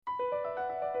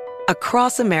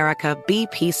Across America,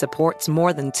 BP supports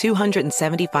more than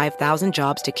 275,000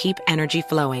 jobs to keep energy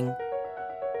flowing.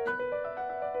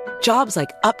 Jobs like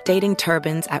updating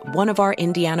turbines at one of our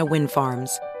Indiana wind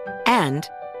farms and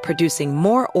producing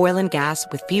more oil and gas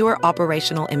with fewer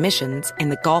operational emissions in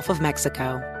the Gulf of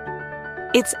Mexico.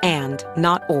 It's and,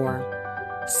 not or.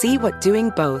 See what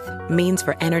doing both means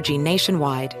for energy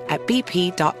nationwide at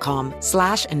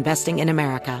bp.com/investing in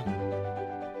America.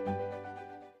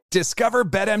 Discover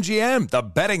BetMGM, the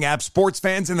betting app sports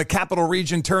fans in the capital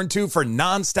region turn to for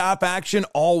nonstop action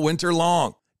all winter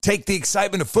long. Take the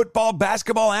excitement of football,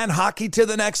 basketball, and hockey to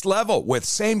the next level with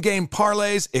same-game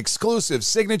parlays, exclusive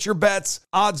signature bets,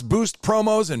 odds boost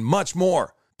promos, and much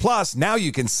more. Plus, now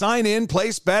you can sign in,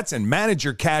 place bets, and manage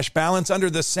your cash balance under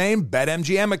the same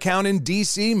BetMGM account in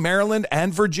D.C., Maryland,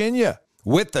 and Virginia.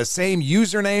 With the same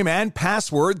username and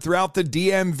password throughout the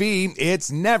DMV,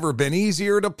 it's never been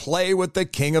easier to play with the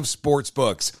king of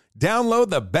sportsbooks. Download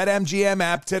the BetMGM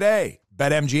app today.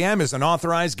 BetMGM is an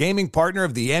authorized gaming partner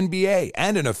of the NBA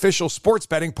and an official sports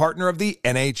betting partner of the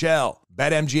NHL.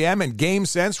 BetMGM and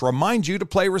GameSense remind you to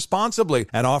play responsibly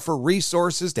and offer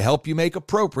resources to help you make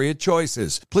appropriate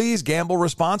choices. Please gamble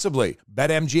responsibly.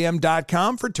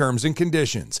 BetMGM.com for terms and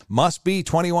conditions. Must be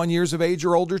 21 years of age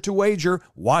or older to wager.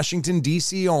 Washington,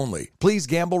 D.C. only. Please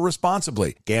gamble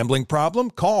responsibly. Gambling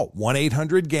problem? Call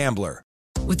 1-800-GAMBLER.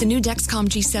 With the new Dexcom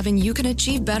G7, you can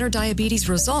achieve better diabetes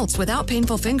results without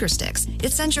painful finger sticks.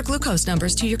 It sends your glucose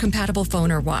numbers to your compatible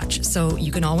phone or watch, so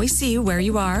you can always see where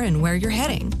you are and where you're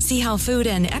heading. See how food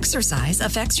and exercise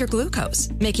affects your glucose,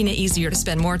 making it easier to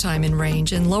spend more time in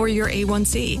range and lower your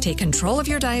A1C. Take control of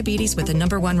your diabetes with the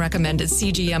 #1 recommended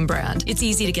CGM brand. It's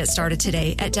easy to get started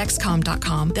today at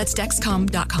Dexcom.com. That's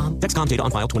Dexcom.com. Dexcom data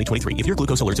on file 2023. If your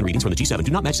glucose alerts and readings from the G7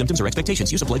 do not match symptoms or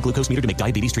expectations, use a blood glucose meter to make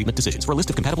diabetes treatment decisions. For a list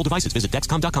of compatible devices, visit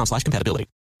Dexcom.com/compatibility.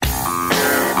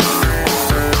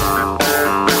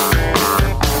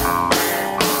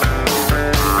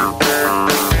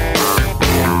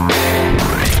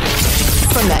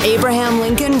 From the Abraham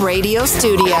Lincoln Radio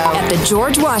Studio at the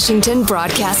George Washington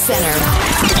Broadcast Center,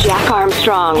 Jack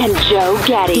Armstrong and Joe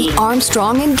Getty. The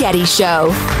Armstrong and Getty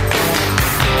Show.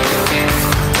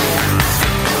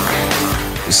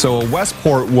 So a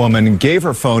Westport woman gave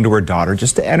her phone to her daughter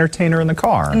just to entertain her in the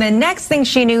car. And the next thing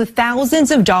she knew, thousands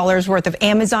of dollars worth of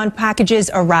Amazon packages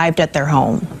arrived at their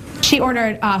home. She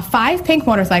ordered 5 pink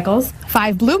motorcycles,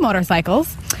 5 blue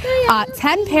motorcycles,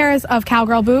 10 pairs of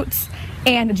cowgirl boots,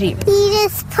 and a Jeep. He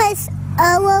just puts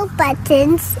all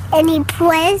buttons and he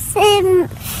puts a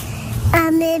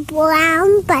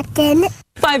brown button.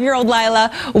 5-year-old Lila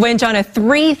went on a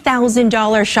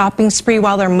 $3,000 shopping spree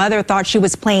while her mother thought she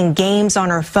was playing games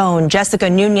on her phone. Jessica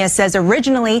Nunez says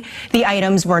originally the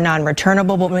items were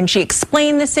non-returnable, but when she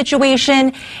explained the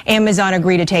situation, Amazon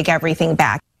agreed to take everything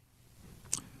back.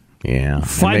 Yeah,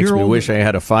 it makes me wish I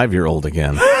had a 5-year-old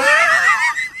again.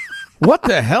 What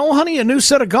the hell, honey? A new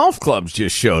set of golf clubs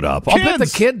just showed up. I'll bet the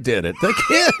kid did it. The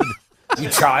kid. You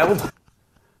child.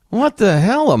 What the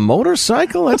hell? A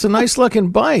motorcycle? That's a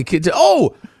nice-looking bike.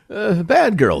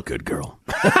 Bad girl, good girl.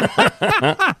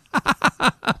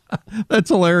 That's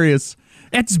hilarious.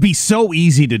 That'd be so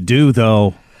easy to do,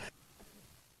 though.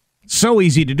 So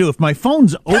easy to do. If my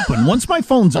phone's open, once my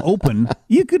phone's open,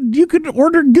 you could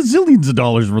order gazillions of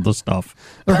dollars worth of stuff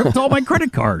with all my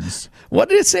credit cards. What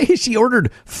did it say? She ordered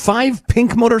 5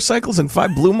 pink motorcycles and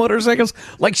 5 blue motorcycles?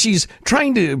 Like she's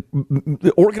trying to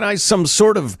organize some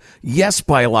sort of, yes,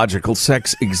 biological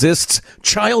sex exists,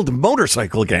 child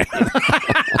motorcycle gang.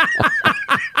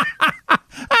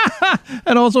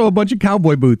 And also a bunch of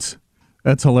cowboy boots.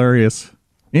 That's hilarious.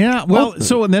 Yeah, well,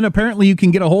 and then apparently you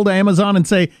can get a hold of Amazon and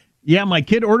say, yeah, my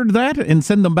kid ordered that, and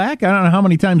send them back. I don't know how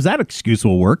many times that excuse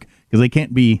will work, because they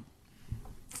can't be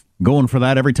going for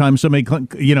that every time somebody,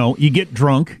 you get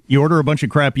drunk, you order a bunch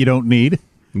of crap you don't need.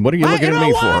 What are you looking at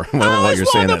me for? I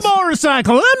just want a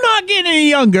motorcycle. I'm not getting any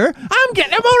younger. I'm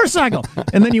getting a motorcycle.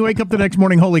 And then you wake up the next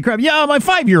morning, holy crap, yeah, my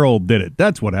 5-year-old did it.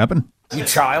 That's what happened. You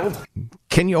child.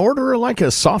 Can you order like a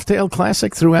Softail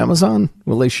Classic through Amazon?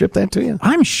 Will they ship that to you?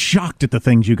 I'm shocked at the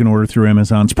things you can order through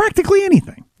Amazon. It's practically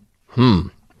anything.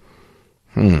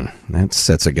 That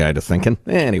sets a guy to thinking.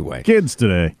 Anyway. Kids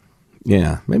today.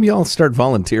 Yeah, maybe I'll start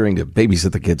volunteering to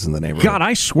babysit the kids in the neighborhood. God,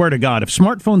 I swear to God, if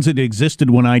smartphones had existed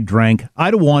when I drank,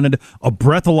 I'd have wanted a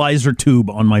breathalyzer tube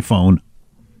on my phone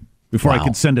before I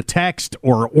could send a text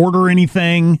or order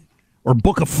anything or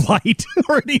book a flight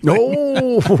or anything.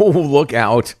 Oh, look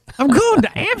out. I'm going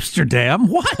to Amsterdam.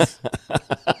 What?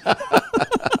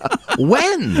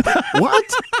 When?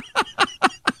 What?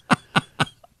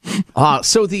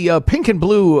 So the pink and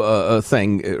blue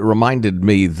thing reminded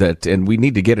me that, and we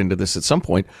need to get into this at some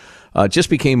point, just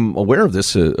became aware of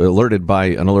this, alerted by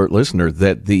an alert listener,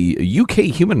 that the UK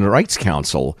Human Rights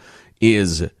Council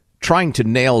is trying to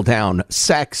nail down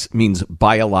sex means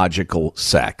biological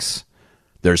sex.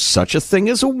 There's such a thing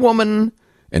as a woman,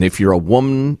 and if you're a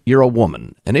woman, you're a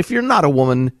woman. And if you're not a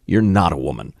woman, you're not a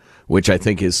woman, which I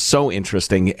think is so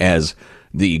interesting, as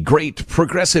the great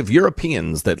progressive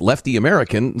Europeans that lefty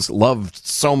Americans loved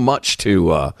so much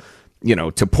to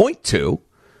point to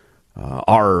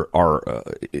are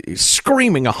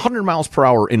screaming 100 miles per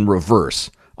hour in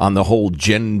reverse on the whole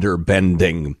gender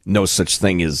bending, no such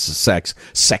thing as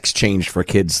sex change for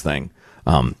kids thing.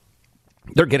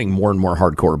 They're getting more and more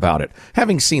hardcore about it,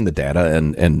 having seen the data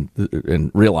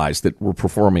and realized that we're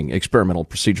performing experimental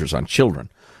procedures on children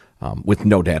with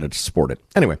no data to support it.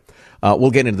 Anyway,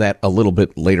 we'll get into that a little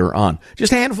bit later on.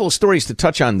 Just a handful of stories to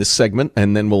touch on this segment,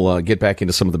 and then we'll get back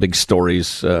into some of the big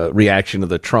stories. Reaction to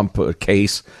the Trump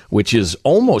case, which is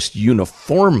almost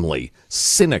uniformly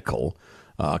cynical,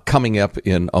 coming up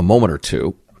in a moment or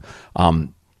two.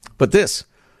 But this,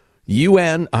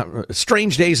 UN,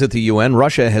 strange days at the UN.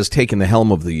 Russia has taken the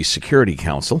helm of the Security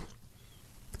Council,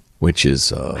 which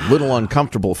is a little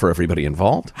uncomfortable for everybody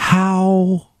involved.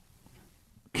 How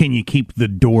can you keep the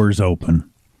doors open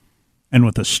and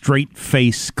with a straight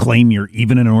face claim you're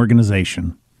even an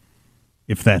organization,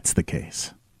 if that's the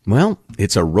case? Well,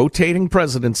 it's a rotating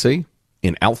presidency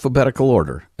in alphabetical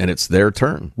order, and it's their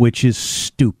turn. Which is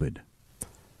stupid.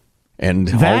 And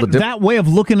that way of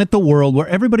looking at the world, where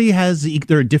everybody has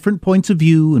there are different points of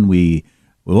view and we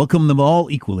welcome them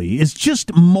all equally, is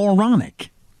just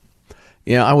moronic.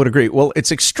 Yeah, I would agree. Well,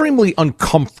 it's extremely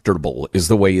uncomfortable is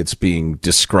the way it's being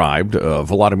described.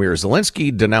 Volodymyr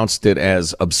Zelensky denounced it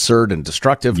as absurd and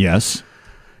destructive. Yes.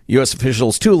 U.S.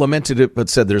 officials, too, lamented it, but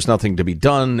said there's nothing to be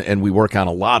done, and we work on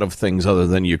a lot of things other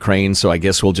than Ukraine, so I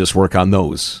guess we'll just work on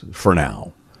those for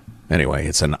now. Anyway,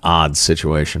 it's an odd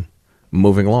situation.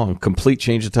 Moving along, complete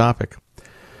change of topic.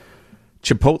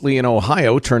 Chipotle in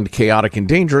Ohio turned chaotic and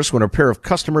dangerous when a pair of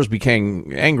customers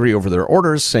became angry over their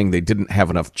orders, saying they didn't have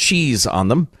enough cheese on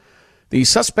them. The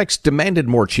suspects demanded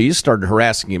more cheese, started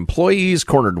harassing employees,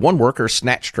 cornered one worker,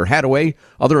 snatched her hat away.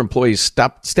 Other employees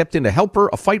stepped in to help her.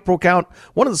 A fight broke out.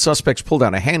 One of the suspects pulled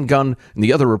out a handgun, and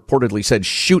the other reportedly said,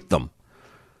 "Shoot them."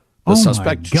 The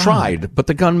suspect tried, but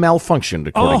the gun malfunctioned,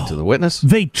 according to the witness.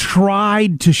 They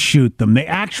tried to shoot them. They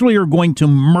actually are going to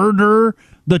murder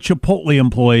the Chipotle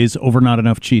employees over not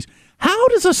enough cheese. How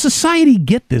does a society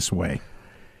get this way?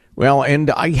 Well,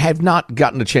 and I have not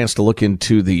gotten a chance to look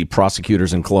into the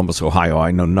prosecutors in Columbus, Ohio.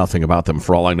 I know nothing about them.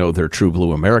 For all I know, they're true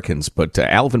blue Americans. But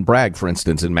Alvin Bragg, for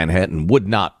instance, in Manhattan, would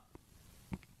not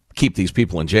keep these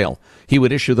people in jail. He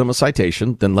would issue them a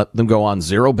citation, then let them go on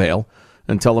zero bail,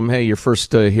 and tell them, hey, your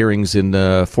first hearing's in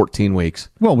 14 weeks.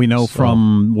 Well, we know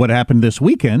from what happened this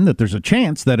weekend that there's a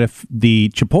chance that if the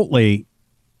Chipotle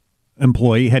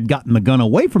employee had gotten the gun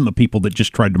away from the people that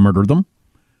just tried to murder them,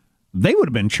 they would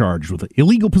have been charged with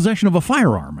illegal possession of a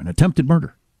firearm and attempted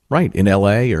murder. Right, in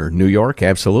L.A. or New York,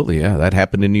 absolutely, yeah. That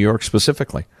happened in New York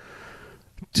specifically.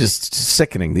 Just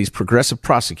sickening. These progressive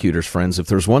prosecutors, friends, if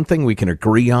there's one thing we can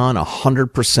agree on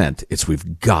 100%, it's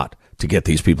we've got to get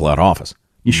these people out of office.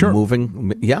 You sure?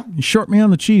 Yeah? You short me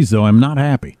on the cheese, though. I'm not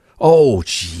happy. Oh,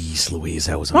 jeez, Louise,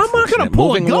 that was unfortunate. I'm not going to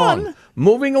pull a gun.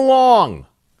 Moving along.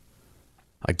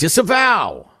 I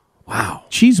disavow. Wow.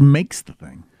 Cheese makes the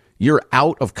thing. You're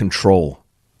out of control.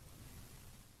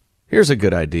 Here's a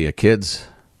good idea, kids.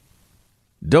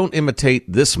 Don't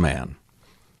imitate this man.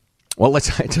 Well, I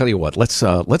tell you what.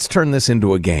 Let's turn this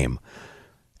into a game.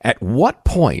 At what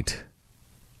point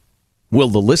will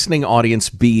the listening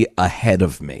audience be ahead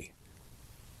of me?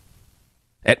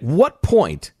 At what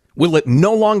point will it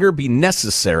no longer be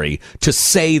necessary to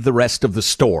say the rest of the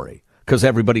story? Because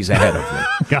everybody's ahead of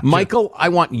me. Gotcha. Michael, I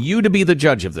want you to be the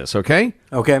judge of this, okay?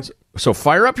 Okay. So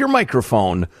fire up your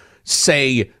microphone,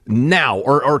 say now,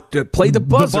 or play the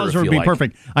buzzer. The buzzer if would you be like.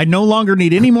 perfect. I no longer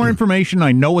need any more information.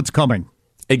 I know what's coming.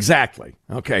 Exactly.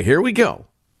 Okay, here we go.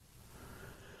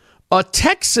 A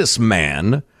Texas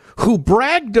man who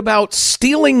bragged about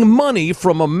stealing money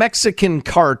from a Mexican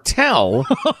cartel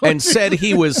and said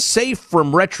he was safe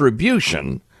from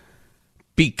retribution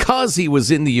because he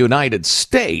was in the United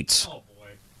States. Oh,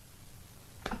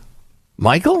 boy.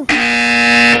 Michael?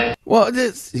 Well,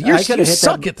 you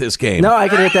suck at this game. No, I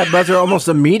could hit that buzzer almost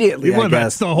immediately, I guess.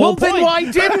 That's the whole point. Then why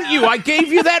didn't you? I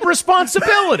gave you that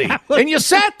responsibility, and you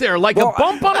sat there like a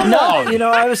bump on a log. No,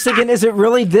 I was thinking, is it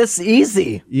really this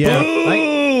easy? Yeah.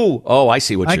 Boo! Oh, I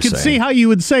see what I you're saying. can see how you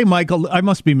would say, Michael, I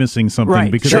must be missing something.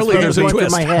 Right. Because Surely That's there's a going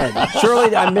twist. through my head.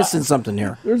 Surely I'm missing something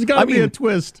here. there's got to be a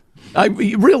twist.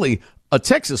 Really, a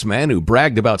Texas man who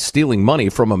bragged about stealing money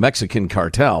from a Mexican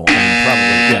cartel. I mean,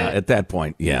 probably, yeah, at that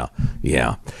point, yeah.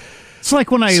 It's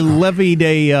like when I levied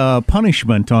a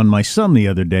punishment on my son the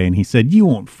other day, and he said, "You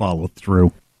won't follow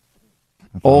through."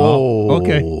 Oh,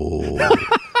 okay.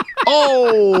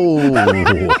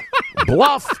 Oh,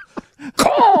 bluff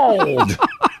called.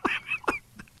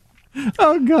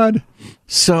 Oh, God.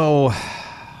 So,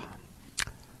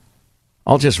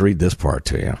 I'll just read this part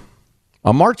to you.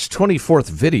 A March 24th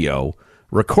video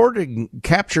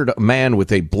captured a man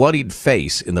with a bloodied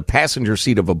face in the passenger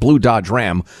seat of a blue Dodge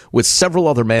Ram with several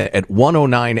other men at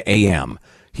 1:09 a.m.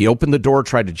 He opened the door,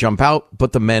 tried to jump out,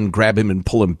 but the men grab him and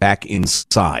pull him back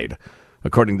inside,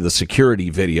 according to the security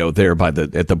video there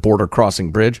at the border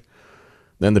crossing bridge.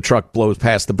 Then the truck blows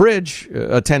past the bridge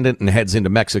attendant and heads into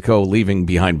Mexico, leaving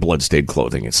behind blood-stained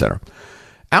clothing, etc.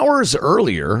 Hours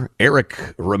earlier,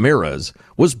 Eric Ramirez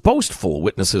was boastful,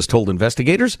 witnesses told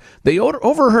investigators. They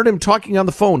overheard him talking on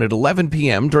the phone at 11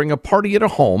 p.m. during a party at a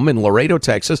home in Laredo,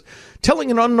 Texas,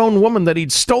 telling an unknown woman that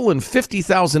he'd stolen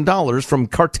 $50,000 from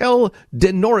Cartel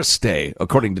de Noreste,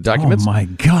 according to documents. Oh, my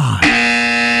God.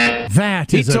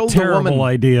 That is a terrible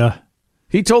idea.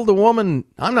 He told the woman,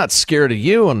 "I'm not scared of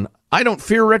you, and I don't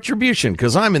fear retribution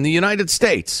because I'm in the United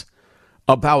States."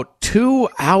 About 2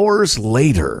 hours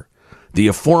later, the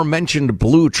aforementioned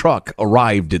blue truck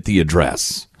arrived at the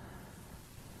address.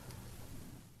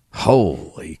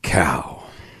 Holy cow.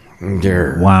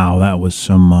 Wow, that was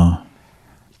some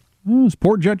it was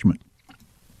poor judgment.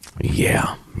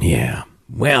 Yeah.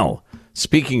 Well,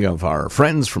 speaking of our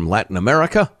friends from Latin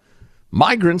America,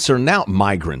 migrants are now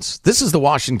migrants. This is the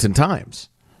Washington Times.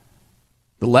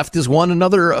 The left has won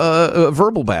another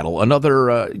verbal battle,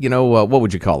 another, what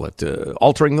would you call it?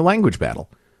 Altering the language battle.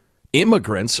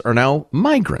 Immigrants are now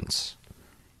migrants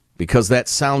because that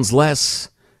sounds less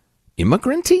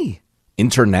immigrant-y,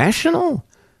 international.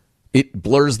 It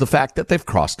blurs the fact that they've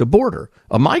crossed a border.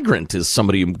 A migrant is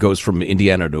somebody who goes from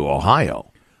Indiana to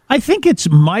Ohio. I think it's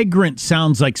migrant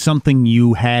sounds like something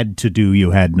you had to do.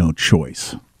 You had no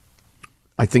choice.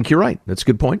 I think you're right. That's a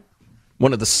good point.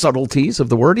 One of the subtleties of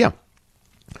the word, yeah.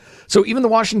 So even the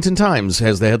Washington Times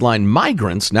has the headline,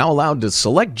 "Migrants now allowed to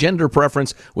select gender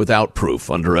preference without proof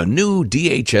under a new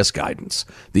DHS guidance."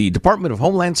 The Department of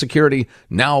Homeland Security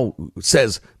now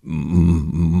says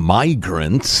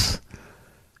migrants,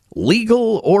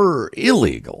 legal or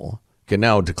illegal, can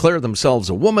now declare themselves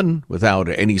a woman without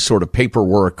any sort of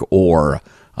paperwork or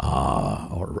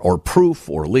proof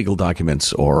or legal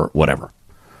documents or whatever.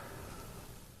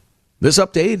 This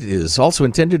update is also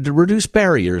intended to reduce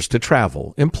barriers to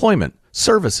travel, employment,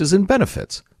 services, and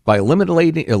benefits by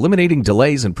eliminating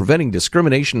delays and preventing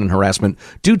discrimination and harassment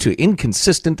due to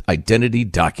inconsistent identity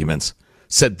documents,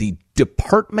 said the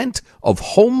Department of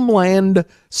Homeland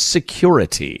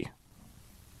Security.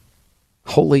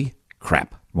 Holy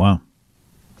crap. Wow.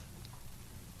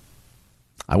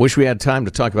 I wish we had time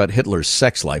to talk about Hitler's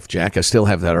sex life, Jack. I still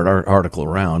have that article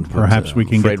around. But, perhaps we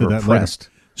can get to that later.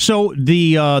 So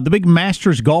the big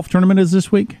Masters golf tournament is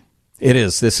this week? It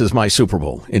is. This is my Super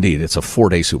Bowl. Indeed, it's a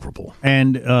 4-day Super Bowl.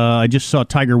 And I just saw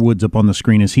Tiger Woods up on the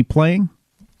screen. Is he playing?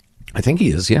 I think he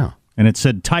is, yeah. And it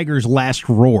said Tiger's last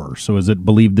roar. So is it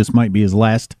believed this might be his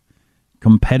last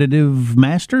competitive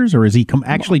Masters? Or is he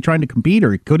actually trying to compete?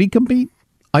 Or could he compete?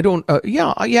 I don't,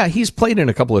 yeah, he's played in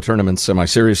a couple of tournaments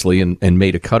semi-seriously and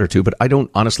made a cut or two, but I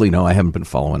don't honestly know. I haven't been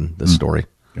following this story.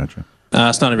 Gotcha.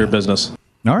 It's none of your business.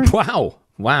 All right.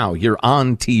 Wow, you're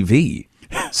on TV,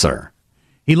 sir.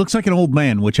 He looks like an old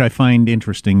man, which I find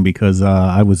interesting because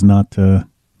I was not a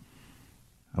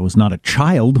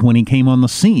child when he came on the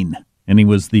scene, and he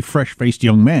was the fresh-faced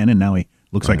young man, and now he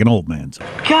looks like an old man. So.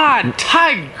 God,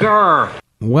 Tiger!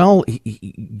 Well,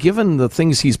 given the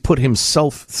things he's put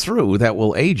himself through, that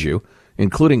will age you,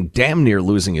 including damn near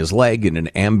losing his leg in an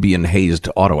Ambien-hazed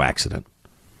auto accident.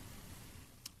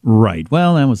 Right.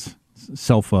 Well, that was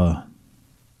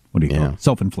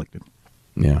self-inflicted.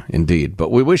 Yeah, indeed.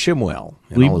 But we wish him well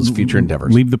in all his future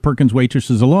endeavors. Leave the Perkins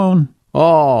waitresses alone.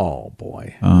 Oh,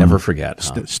 boy. Never forget.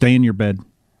 Stay in your bed.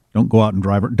 Don't go out and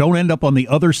drive. Don't end up on the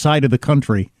other side of the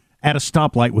country at a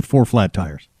stoplight with 4 flat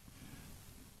tires.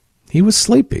 He was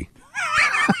sleepy.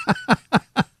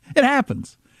 It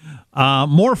happens.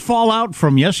 More fallout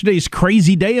from yesterday's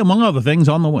crazy day, among other things,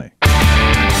 on the way.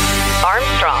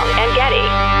 Armstrong and Getty.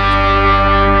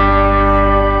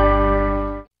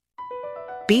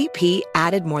 BP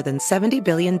added more than $70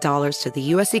 billion to the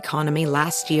U.S. economy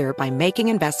last year by making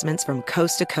investments from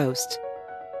coast to coast.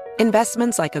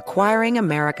 Investments like acquiring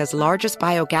America's largest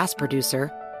biogas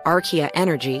producer, Archaea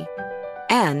Energy,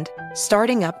 and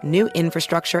starting up new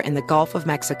infrastructure in the Gulf of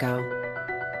Mexico.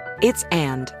 It's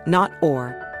and, not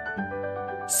or.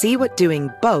 See what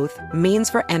doing both means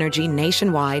for energy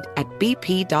nationwide at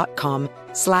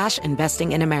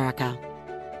bp.com/investing in America.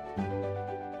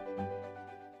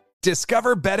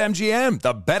 Discover BetMGM,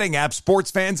 the betting app sports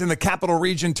fans in the capital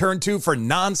region turn to for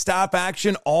nonstop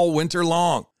action all winter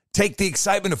long. Take the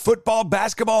excitement of football,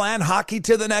 basketball, and hockey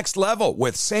to the next level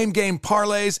with same-game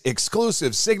parlays,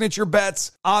 exclusive signature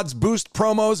bets, odds boost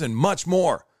promos, and much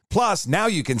more. Plus, now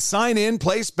you can sign in,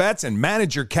 place bets, and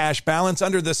manage your cash balance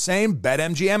under the same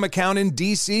BetMGM account in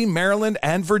D.C., Maryland,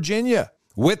 and Virginia.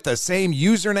 With the same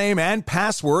username and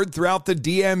password throughout the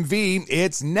DMV,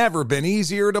 it's never been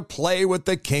easier to play with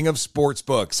the king of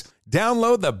sportsbooks.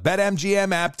 Download the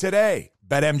BetMGM app today.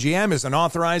 BetMGM is an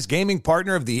authorized gaming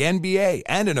partner of the NBA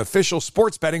and an official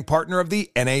sports betting partner of the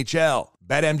NHL.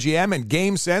 BetMGM and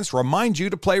GameSense remind you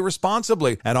to play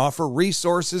responsibly and offer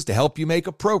resources to help you make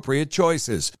appropriate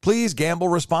choices. Please gamble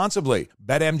responsibly.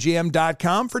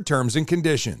 BetMGM.com for terms and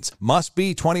conditions. Must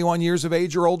be 21 years of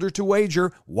age or older to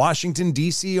wager. Washington,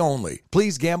 D.C. only.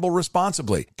 Please gamble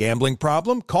responsibly. Gambling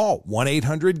problem? Call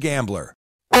 1-800-GAMBLER.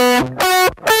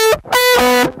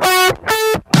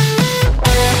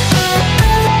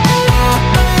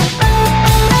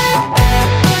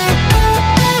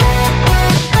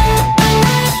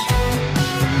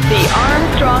 The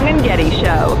Armstrong and Getty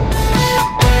Show.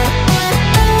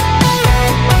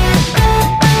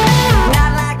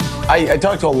 I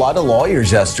talked to a lot of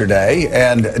lawyers yesterday,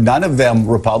 and none of them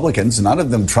Republicans, none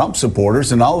of them Trump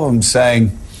supporters, and all of them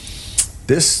saying,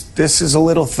 this is a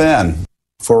little thin.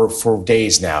 For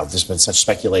days now, there's been such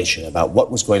speculation about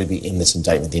what was going to be in this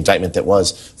indictment, the indictment that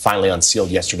was finally unsealed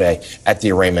yesterday at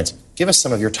the arraignment. Give us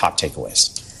some of your top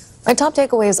takeaways. My top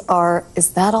takeaways are,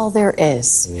 is that all there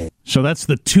is? So that's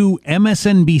the two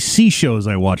MSNBC shows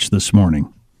I watched this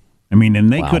morning. I mean,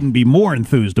 and they couldn't be more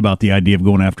enthused about the idea of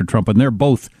going after Trump, and they're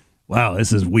both, wow,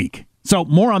 this is weak. So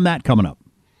more on that coming up.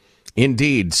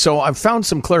 Indeed. So I've found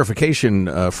some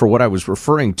clarification for what I was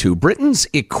referring to. Britain's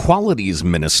equalities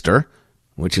minister,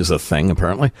 which is a thing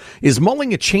apparently, is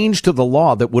mulling a change to the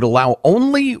law that would allow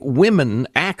only women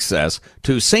access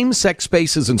to same-sex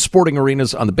spaces and sporting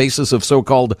arenas on the basis of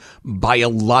so-called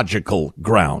biological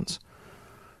grounds.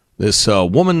 This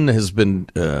woman has been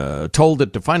told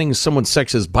that defining someone's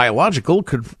sex as biological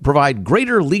could provide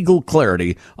greater legal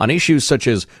clarity on issues such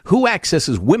as who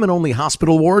accesses women-only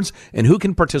hospital wards and who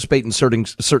can participate in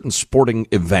certain sporting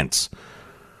events.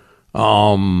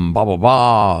 Under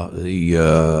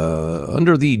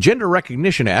the Gender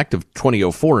Recognition Act of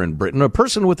 2004 in Britain, a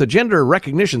person with a gender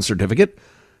recognition certificate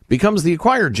becomes the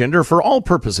acquired gender for all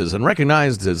purposes and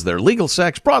recognized as their legal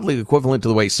sex, broadly equivalent to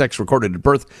the way sex recorded at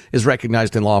birth is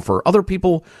recognized in law for other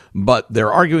people. But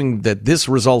they're arguing that this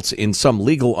results in some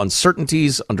legal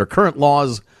uncertainties under current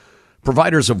laws.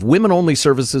 Providers of women-only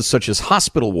services such as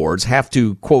hospital wards have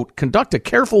to, quote, conduct a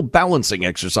careful balancing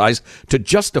exercise to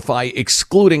justify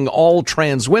excluding all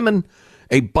trans women.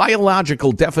 A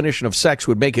biological definition of sex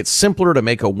would make it simpler to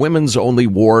make a women's only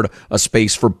ward a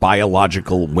space for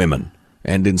biological women,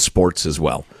 and in sports as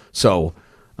well. So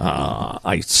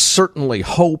I certainly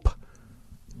hope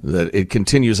that it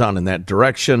continues on in that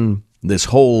direction. This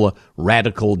whole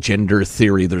radical gender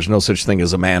theory, there's no such thing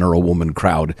as a man or a woman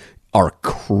crowd, are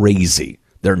crazy.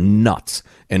 They're nuts.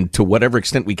 And to whatever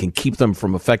extent we can keep them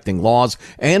from affecting laws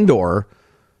and or,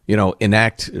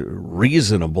 enact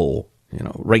reasonable,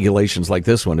 regulations like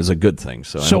this one is a good thing.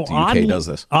 So I hope the UK does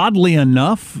this. Oddly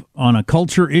enough, on a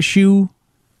culture issue,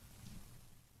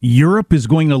 Europe is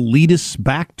going to lead us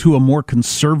back to a more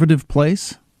conservative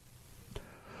place?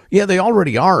 Yeah, they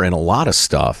already are in a lot of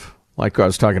stuff. Like I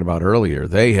was talking about earlier,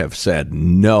 they have said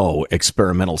no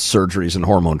experimental surgeries and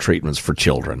hormone treatments for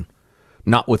children.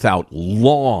 Not without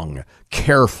long,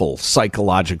 careful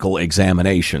psychological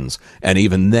examinations. And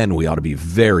even then, we ought to be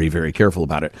very, very careful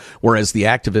about it. Whereas the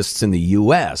activists in the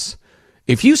U.S.,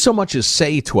 if you so much as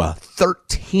say to a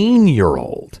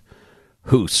 13-year-old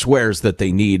who swears that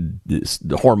they need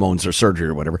the hormones or surgery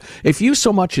or whatever, if you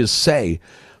so much as say,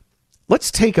 let's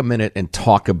take a minute and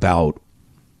talk about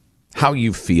how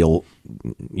you feel,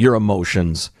 your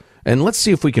emotions, and let's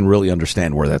see if we can really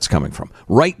understand where that's coming from.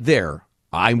 Right there,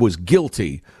 I was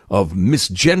guilty of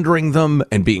misgendering them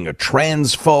and being a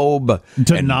transphobe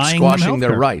and squashing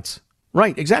their rights.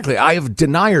 Right, exactly. I have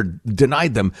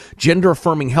denied them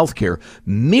gender-affirming health care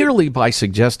merely by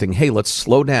suggesting, hey, let's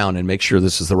slow down and make sure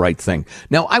this is the right thing.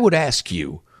 Now, I would ask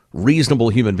you, reasonable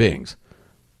human beings,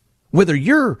 whether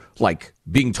you're like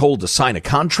being told to sign a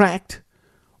contract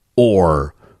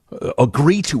or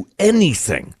agree to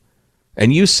anything,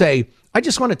 and you say, I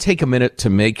just want to take a minute to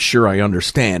make sure I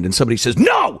understand, and somebody says,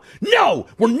 no,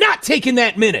 we're not taking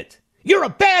that minute. You're a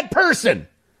bad person.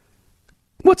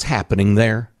 What's happening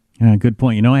there? Yeah, good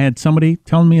point. I had somebody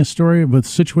telling me a story of a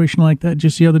situation like that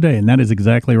just the other day, and that is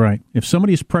exactly right. If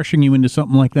somebody is pressuring you into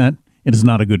something like that, it is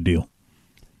not a good deal.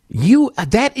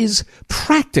 That is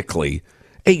practically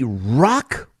a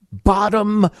rock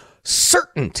bottom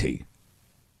certainty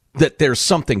that there's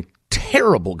something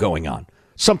terrible going on,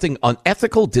 something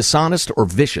unethical, dishonest, or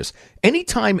vicious.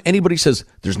 Anytime anybody says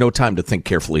there's no time to think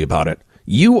carefully about it,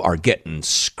 you are getting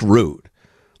screwed.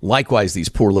 Likewise, these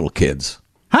poor little kids.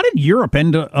 How did Europe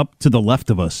end up to the left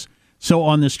of us? So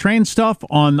on this trans stuff,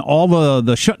 on all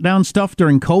the shutdown stuff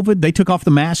during COVID, they took off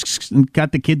the masks and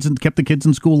got the kids and kept the kids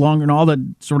in school longer and all that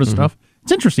sort of stuff.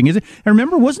 It's interesting, isn't it? I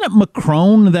remember, wasn't it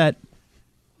Macron that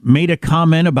made a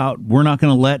comment about we're not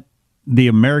going to let the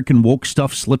American woke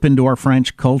stuff slip into our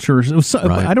French culture? It was,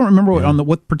 right. I don't remember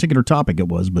what particular topic it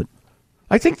was, but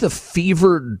I think the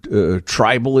fevered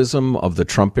tribalism of the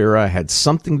Trump era had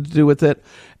something to do with it.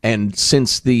 And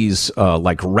since these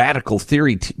radical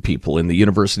theory people in the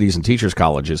universities and teachers'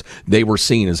 colleges, they were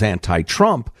seen as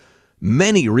anti-Trump,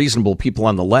 many reasonable people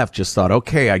on the left just thought,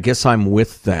 okay, I guess I'm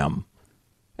with them,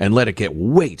 and let it get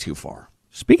way too far.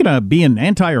 Speaking of being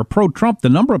anti or pro-Trump, the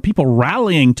number of people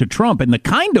rallying to Trump and the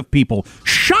kind of people,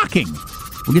 shocking.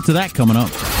 We'll get to that coming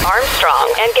up.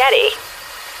 Armstrong and Getty.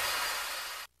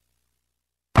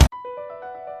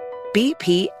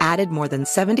 BP added more than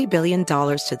 $70 billion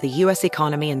to the U.S.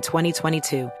 economy in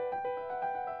 2022.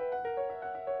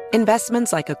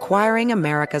 Investments like acquiring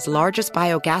America's largest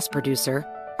biogas producer,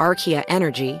 Archaea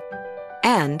Energy,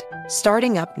 and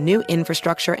starting up new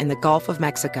infrastructure in the Gulf of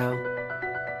Mexico.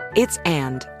 It's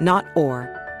and, not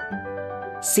or.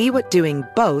 See what doing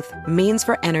both means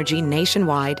for energy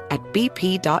nationwide at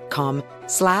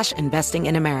bp.com/investing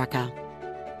in America.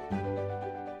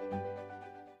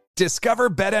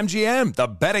 Discover BetMGM, the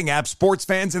betting app sports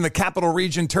fans in the capital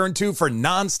region turn to for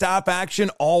nonstop action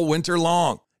all winter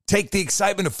long. Take the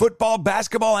excitement of football,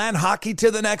 basketball, and hockey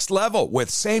to the next level with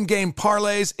same-game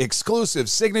parlays, exclusive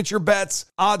signature bets,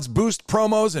 odds boost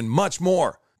promos, and much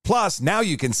more. Plus, now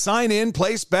you can sign in,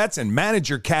 place bets, and manage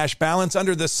your cash balance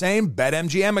under the same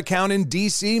BetMGM account in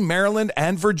D.C., Maryland,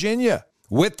 and Virginia.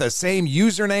 With the same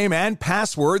username and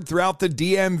password throughout the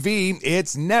DMV,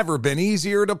 it's never been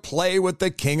easier to play with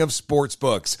the king of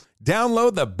sportsbooks.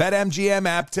 Download the BetMGM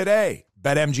app today.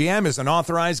 BetMGM is an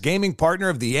authorized gaming partner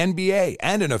of the NBA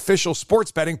and an official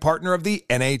sports betting partner of the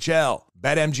NHL.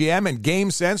 BetMGM and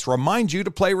GameSense remind you to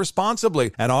play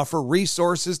responsibly and offer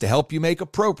resources to help you make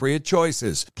appropriate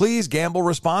choices. Please gamble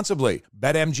responsibly.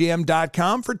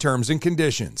 BetMGM.com for terms and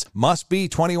conditions. Must be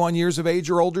 21 years of age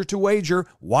or older to wager.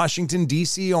 Washington,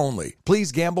 D.C. only.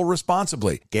 Please gamble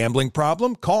responsibly. Gambling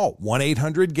problem? Call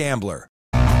 1-800-GAMBLER.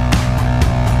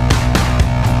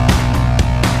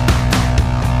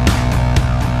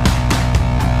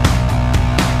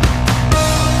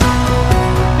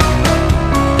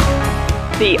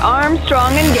 The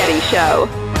Armstrong and Getty Show.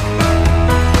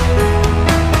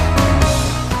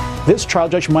 This trial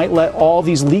judge might let all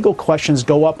these legal questions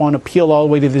go up on appeal all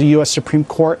the way to the U.S. Supreme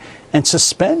Court and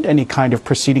suspend any kind of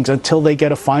proceedings until they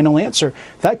get a final answer.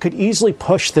 That could easily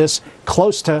push this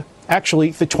close to actually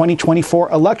the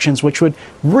 2024 elections, which would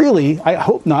really, I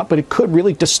hope not, but it could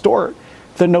really distort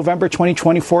the November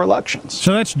 2024 elections.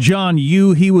 So that's John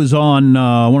Yoo. He was on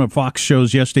one of Fox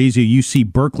shows yesterday. He's a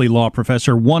UC Berkeley law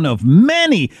professor, one of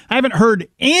many. I haven't heard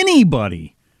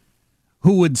anybody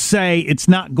who would say it's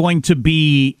not going to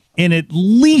be in at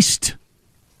least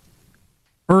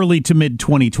early to mid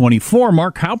 2024.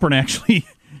 Mark Halpern actually,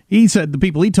 he said the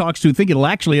people he talks to think it'll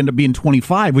actually end up being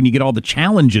 25 when you get all the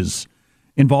challenges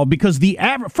involved. Because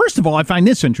first of all, I find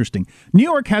this interesting. New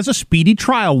York has a speedy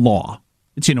trial law.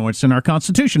 It's in our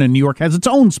Constitution, and New York has its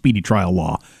own speedy trial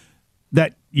law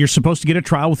that you're supposed to get a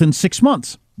trial within 6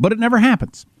 months, but it never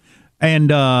happens.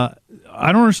 And I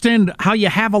don't understand how you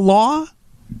have a law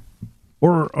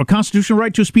or a constitutional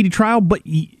right to a speedy trial, but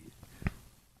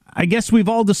I guess we've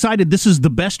all decided this is the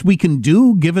best we can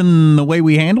do given the way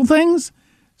we handle things.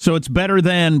 So it's better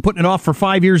than putting it off for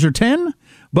 5 years or 10.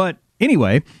 But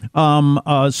anyway,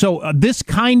 so this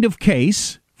kind of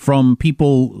case from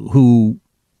people who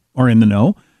are in the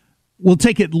know will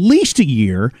take at least a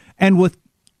year. And with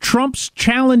Trump's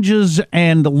challenges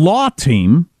and law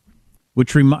team,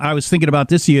 which I was thinking about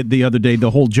this the other day,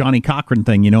 the whole Johnny Cochran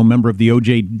thing, member of the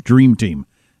OJ Dream Team.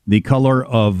 The color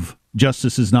of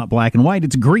justice is not black and white,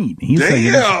 it's green. He's saying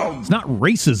it's not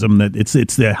racism, that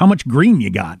it's the how much green you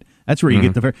got. That's where you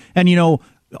get the fair. And,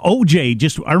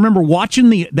 OJ, I remember watching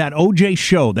that OJ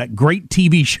show, that great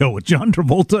TV show with John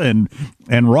Travolta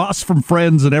and Ross from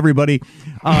Friends and everybody.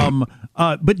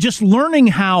 But just learning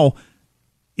how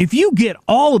if you get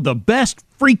all of the best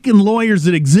freaking lawyers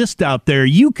that exist out there,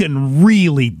 you can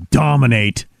really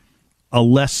dominate a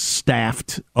less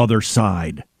staffed other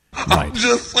side. Right. I'm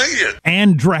just saying.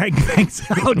 And drag things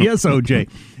out. Yes, OJ.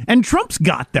 And Trump's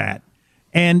got that.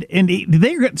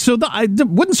 It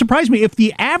wouldn't surprise me if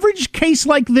the average case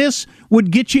like this would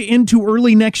get you into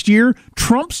early next year.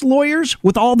 Trump's lawyers,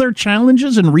 with all their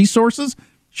challenges and resources,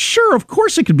 sure, of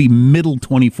course it could be middle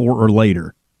 24 or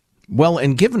later. Well,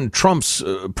 and given Trump's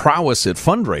prowess at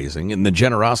fundraising and the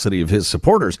generosity of his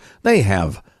supporters, they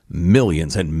have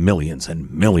millions and millions and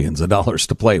millions of dollars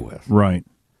to play with. Right.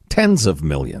 Tens of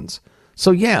millions.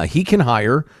 So, yeah, he can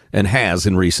hire, and has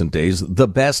in recent days, the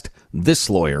best this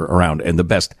lawyer around and the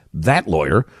best that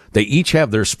lawyer. They each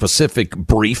have their specific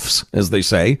briefs, as they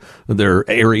say, their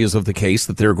areas of the case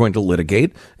that they're going to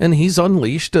litigate, and he's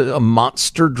unleashed a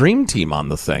monster dream team on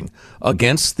the thing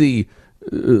against the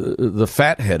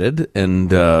fat-headed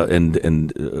and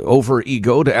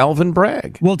over-egoed Alvin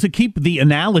Bragg. Well, to keep the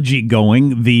analogy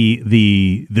going,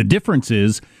 the difference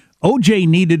is OJ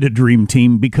needed a dream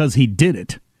team because he did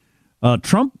it.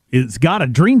 Trump has got a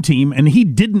dream team, and he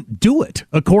didn't do it,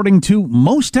 according to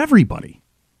most everybody.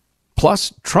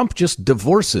 Plus, Trump just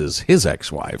divorces his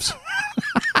ex-wives.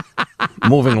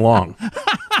 Moving along.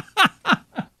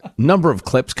 Number of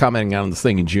clips commenting on the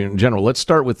thing in general. Let's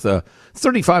start with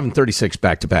 35 and 36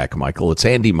 back-to-back, Michael. It's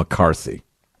Andy McCarthy.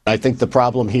 I think the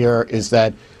problem here is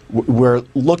that we're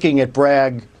looking at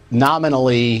Bragg.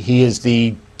 Nominally, he is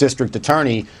the district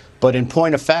attorney, but in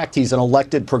point of fact, he's an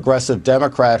elected progressive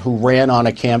Democrat who ran on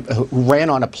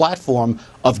a platform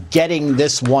of getting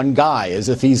this one guy, as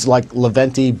if he's like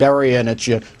Leventi Beria, and it's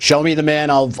show me the man,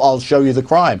 I'll show you the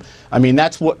crime. I mean,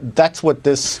 that's what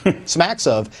this smacks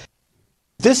of.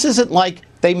 This isn't like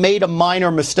they made a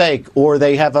minor mistake or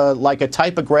they have a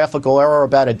typographical error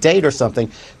about a date or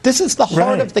something. This is the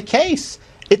heart of the case.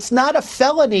 It's not a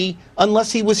felony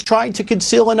unless he was trying to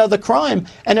conceal another crime.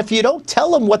 And if you don't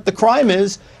tell him what the crime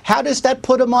is, how does that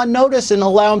put him on notice and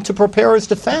allow him to prepare his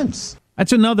defense?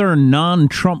 That's another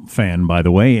non-Trump fan, by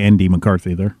the way, Andy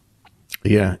McCarthy there.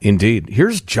 Yeah, indeed.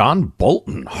 Here's John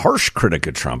Bolton, harsh critic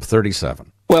of Trump,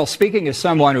 37. Well, speaking as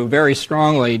someone who very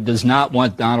strongly does not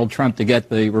want Donald Trump to get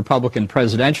the Republican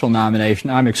presidential nomination,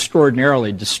 I'm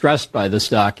extraordinarily distressed by this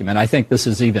document. I think this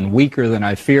is even weaker than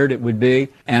I feared it would be,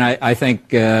 and I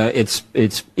think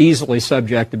it's easily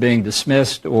subject to being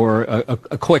dismissed or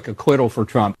a quick acquittal for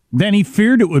Trump. Then he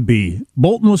feared it would be.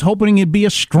 Bolton was hoping it'd be a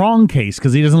strong case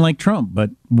because he doesn't like Trump, but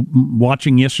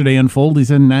watching yesterday unfold, he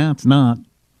said, nah, it's not.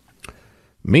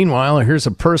 Meanwhile, here's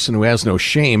a person who has no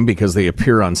shame because they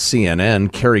appear on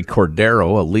CNN, Carrie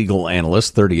Cordero, a legal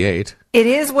analyst, 38. It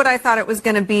is what I thought it was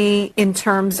going to be in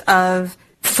terms of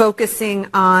focusing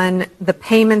on the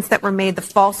payments that were made, the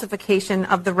falsification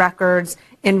of the records,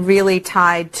 and really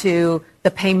tied to the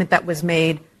payment that was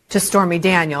made to Stormy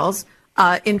Daniels.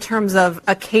 In terms of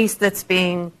a case that's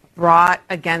being brought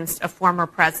against a former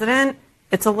president,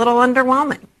 it's a little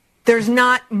underwhelming. There's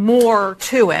not more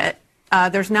to it.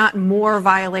 There's not more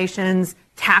violations,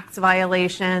 tax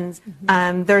violations.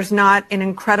 There's not an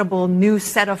incredible new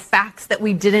set of facts that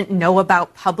we didn't know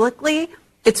about publicly.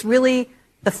 It's really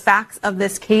the facts of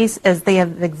this case as they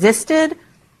have existed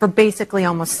for basically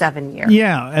almost 7 years.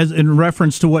 Yeah, as in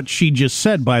reference to what she just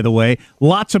said, by the way,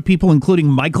 lots of people, including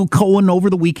Michael Cohen over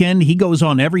the weekend, he goes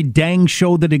on every dang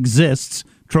show that exists,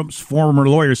 Trump's former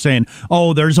lawyer, saying,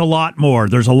 oh, there's a lot more.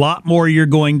 There's a lot more you're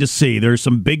going to see. There's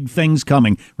some big things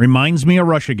coming. Reminds me of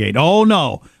Russiagate. Oh,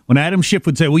 no. When Adam Schiff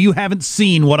would say, well, you haven't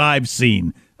seen what I've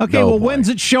seen. Okay, when's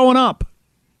it showing up?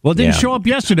 Well, it didn't show up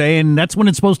yesterday, and that's when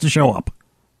it's supposed to show up.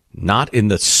 Not in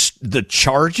the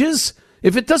charges?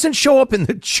 If it doesn't show up in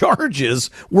the charges,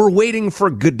 we're waiting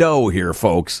for Godot here,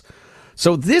 folks.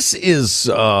 So this is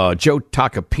Joe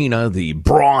Tacopina, the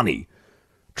brawny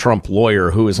Trump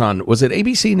lawyer who is on, was it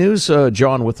ABC News,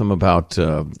 John, with them about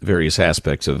various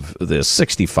aspects of this.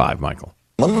 65, Michael.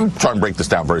 Let me try and break this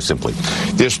down very simply.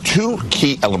 There's two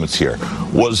key elements here.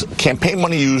 Was campaign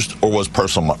money used or was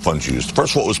personal funds used?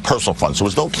 First of all, it was personal funds. There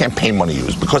was no campaign money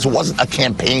used because it wasn't a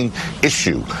campaign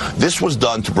issue. This was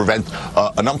done to prevent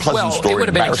an unpleasant story. Well, it would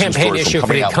have been a campaign issue if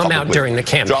it had come out during the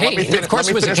campaign. John, of course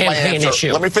it was a campaign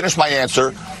issue. Let me finish my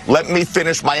answer. Let me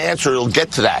finish my answer. It'll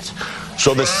get to that.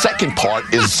 So the second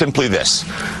part is simply this.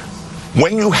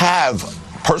 When you have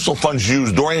personal funds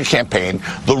used during a campaign,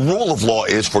 the rule of law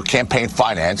is for campaign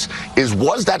finance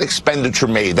was that expenditure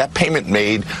made, that payment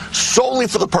made solely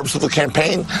for the purpose of the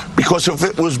campaign? Because if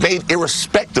it was made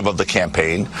irrespective of the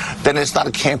campaign, then it's not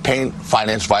a campaign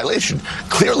finance violation.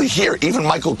 Clearly here, even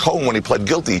Michael Cohen, when he pled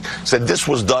guilty, said this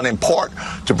was done in part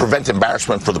to prevent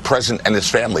embarrassment for the president and his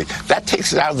family. That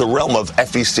takes it out of the realm of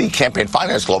FEC, campaign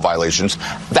finance law violations.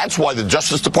 That's why the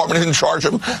Justice Department didn't charge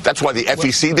him. That's why the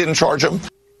FEC didn't charge him.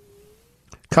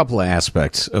 Couple of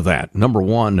aspects of that. Number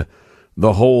one,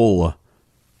 the whole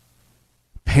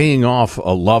paying off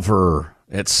a lover,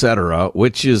 etc.,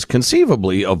 which is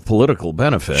conceivably of political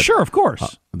benefit. Sure, of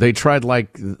course. They tried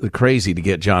like crazy to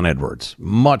get John Edwards.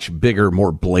 Much bigger,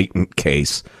 more blatant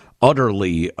case.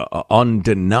 Utterly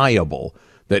undeniable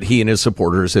that he and his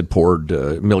supporters had poured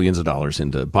millions of dollars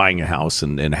into buying a house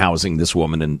and housing this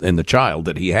woman and the child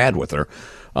that he had with her.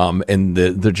 And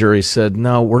the jury said,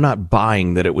 no, we're not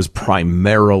buying that it was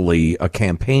primarily a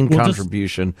campaign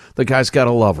contribution. The guy's got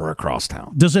a lover across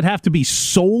town. Does it have to be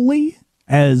solely,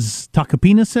 as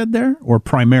Tacopina said there, or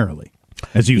primarily?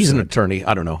 As you He's said? an attorney.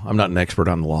 I don't know. I'm not an expert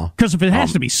on the law. Because if it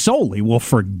has to be solely, we'll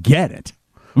forget it.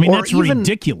 I mean, that's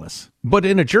ridiculous. But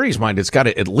in a jury's mind, it's got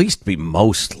to at least be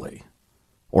mostly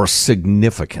or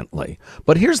significantly.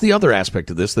 But here's the other aspect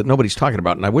of this that nobody's talking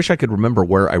about, and I wish I could remember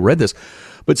where I read this.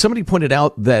 But somebody pointed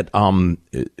out that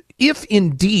if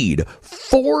indeed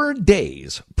 4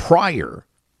 days prior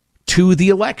to the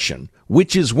election,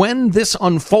 which is when this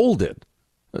unfolded,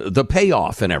 the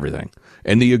payoff and everything,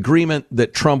 and the agreement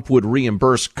that Trump would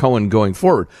reimburse Cohen going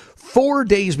forward, 4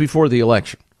 days before the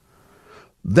election,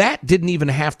 that didn't even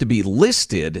have to be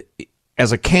listed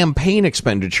as a campaign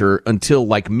expenditure until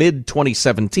like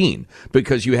mid-2017,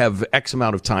 because you have X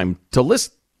amount of time to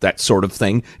list that sort of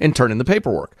thing and turn in the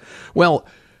paperwork. Well,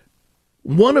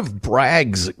 one of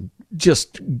Bragg's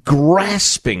just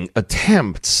grasping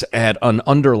attempts at an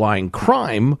underlying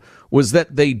crime was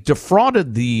that they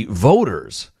defrauded the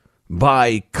voters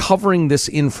by covering this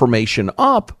information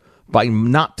up by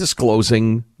not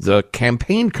disclosing the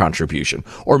campaign contribution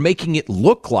or making it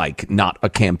look like not a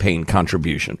campaign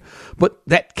contribution. But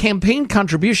that campaign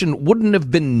contribution wouldn't have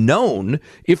been known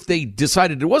if they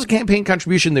decided it was a campaign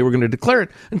contribution. They were going to declare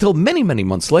it until many, many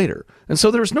months later. And so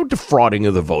there was no defrauding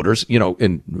of the voters. You know,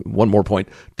 and one more point,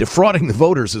 defrauding the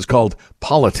voters is called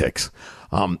politics.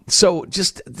 So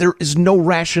just there is no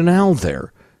rationale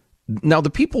there. Now, the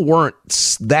people weren't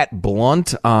that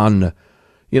blunt on...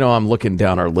 You know, I'm looking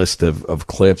down our list of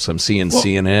clips. I'm seeing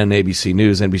CNN, ABC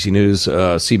News, NBC News,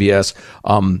 CBS.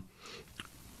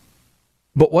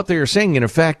 But what they are saying, in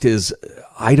effect, is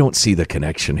I don't see the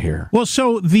connection here. Well,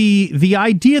 so the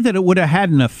idea that it would have had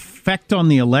an effect on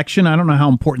the election, I don't know how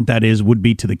important that is, would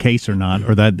be to the case or not,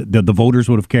 or that the voters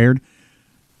would have cared.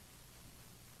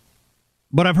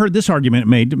 But I've heard this argument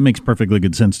made. It makes perfectly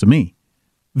good sense to me.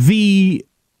 The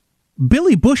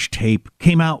Billy Bush tape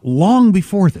came out long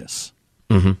before this.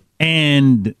 Mm-hmm.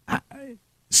 And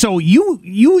so you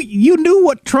knew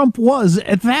what Trump was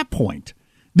at that point.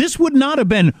 This would not have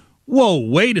been, whoa,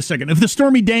 wait a second. If the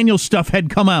Stormy Daniels stuff had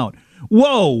come out,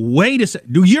 whoa, wait a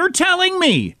second. You're telling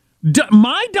me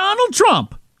my Donald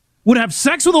Trump would have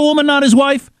sex with a woman, not his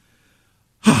wife?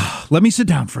 Let me sit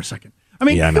down for a second. I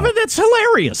mean, that's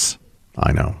hilarious.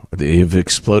 I know. You've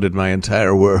exploded my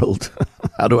entire world.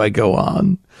 How do I go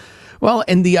on? Well,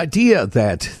 and the idea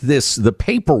that the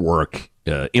paperwork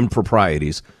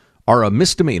improprieties are a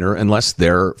misdemeanor unless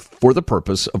they're for the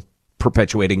purpose of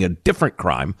perpetuating a different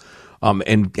crime.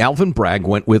 And Alvin Bragg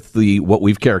went with what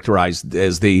we've characterized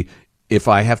as if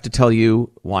I have to tell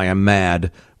you why I'm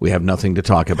mad, we have nothing to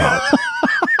talk about.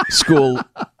 School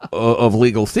of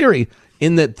legal theory,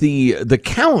 in that the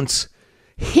counts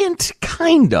hint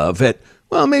kind of at,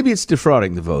 well, maybe it's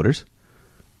defrauding the voters.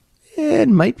 It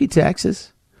might be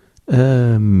taxes.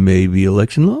 Maybe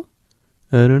election law.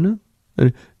 I don't know.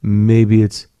 Maybe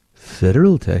it's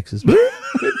federal taxes.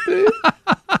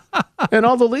 And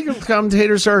all the legal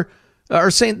commentators are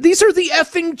saying, these are the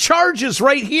effing charges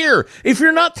right here. If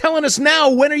you're not telling us now,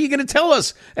 when are you going to tell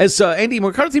us? As Andy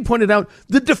McCarthy pointed out,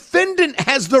 the defendant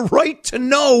has the right to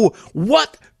know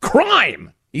what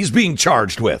crime he's being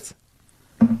charged with.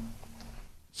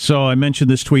 So I mentioned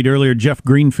this tweet earlier. Jeff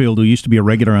Greenfield, who used to be a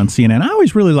regular on CNN, I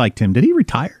always really liked him. Did he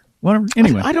retire? Whatever.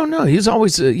 Anyway, I don't know. He's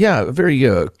always, very.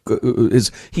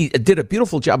 He did a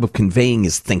beautiful job of conveying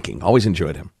his thinking. Always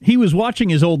enjoyed him. He was watching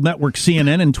his old network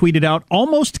CNN and tweeted out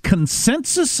almost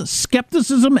consensus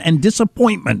skepticism and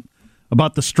disappointment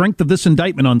about the strength of this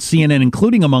indictment on CNN,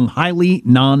 including among highly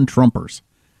non-Trumpers.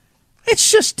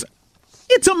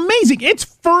 It's amazing. It's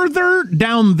further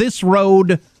down this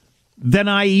road than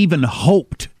I even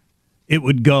hoped it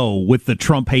would go with the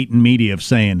Trump-hating media of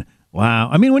saying, wow.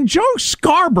 I mean, when Joe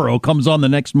Scarborough comes on the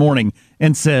next morning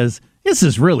and says, this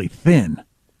is really thin.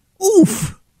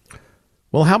 Oof.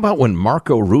 Well, how about when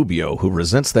Marco Rubio, who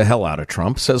resents the hell out of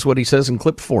Trump, says what he says in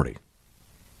clip 40?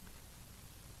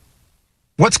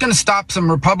 What's going to stop some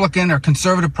Republican or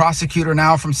conservative prosecutor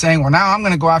now from saying, well, now I'm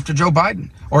going to go after Joe Biden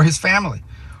or his family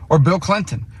or Bill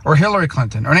Clinton or Hillary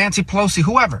Clinton or Nancy Pelosi,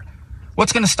 whoever?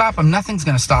 What's going to stop him? Nothing's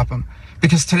going to stop him,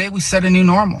 because today we set a new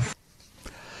normal.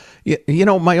 You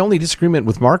know, my only disagreement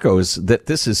with Marco is that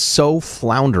this is so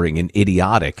floundering and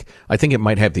idiotic. I think it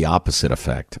might have the opposite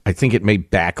effect. I think it may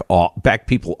back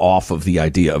people off of the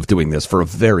idea of doing this for a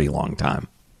very long time.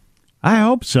 I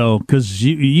hope so, because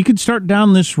you could start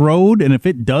down this road, and if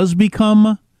it does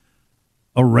become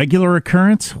a regular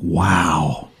occurrence,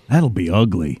 wow, that'll be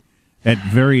ugly at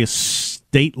various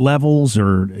state levels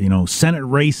or, Senate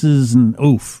races, and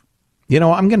oof.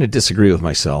 I'm going to disagree with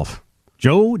myself.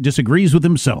 Joe disagrees with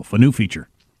himself, a new feature.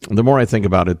 The more I think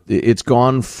about it, it's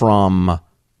gone from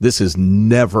this has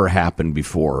never happened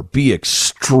before, be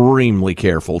extremely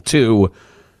careful, to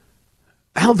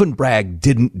Alvin Bragg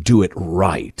didn't do it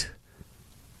right.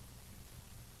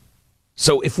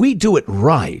 So if we do it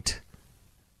right,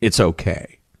 it's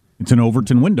okay. It's an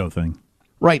Overton window thing.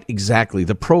 Right, exactly.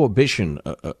 The prohibition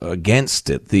against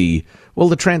it, the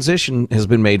transition has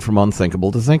been made from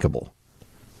unthinkable to thinkable.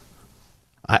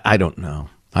 I don't know.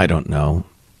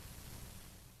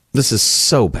 This is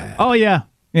so bad. Oh, yeah.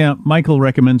 Yeah, Michael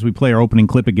recommends we play our opening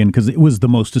clip again because it was the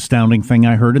most astounding thing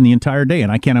I heard in the entire day,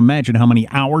 and I can't imagine how many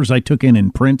hours I took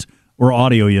in print or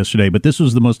audio yesterday, but this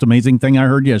was the most amazing thing I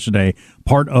heard yesterday,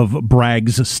 part of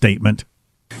Bragg's statement.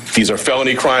 These are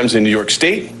felony crimes in New York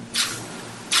State,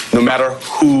 no matter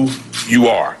who you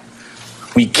are.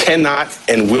 We cannot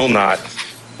and will not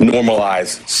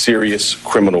normalize serious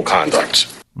criminal conduct.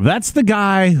 That's the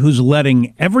guy who's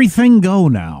letting everything go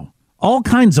now. All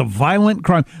kinds of violent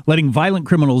crime, letting violent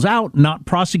criminals out, not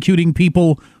prosecuting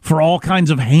people for all kinds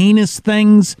of heinous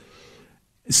things,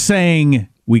 saying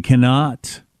we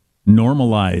cannot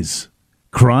normalize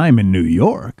crime in New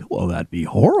York. Well, that'd be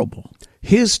horrible.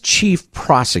 His chief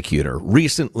prosecutor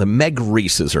recently, Meg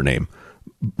Reese is her name,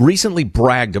 recently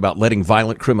bragged about letting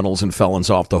violent criminals and felons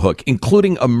off the hook,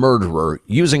 including a murderer,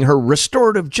 using her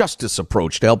restorative justice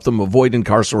approach to help them avoid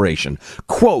incarceration.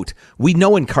 Quote, "We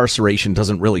know incarceration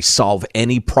doesn't really solve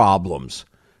any problems,"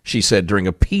 she said during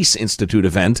a Peace Institute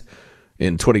event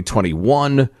in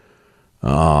 2021.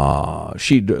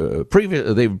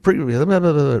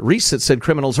 Reese had said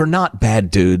criminals are not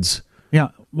bad dudes. Yeah.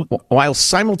 While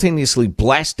simultaneously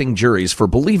blasting juries for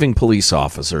believing police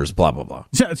officers, blah, blah, blah.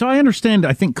 So I understand,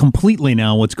 I think, completely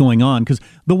now what's going on, because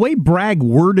the way Bragg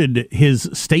worded his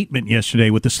statement yesterday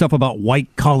with the stuff about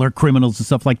white-collar criminals and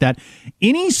stuff like that,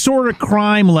 any sort of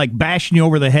crime like bashing you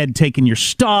over the head, taking your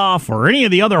stuff, or any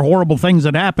of the other horrible things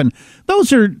that happen,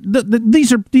 these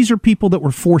are people that were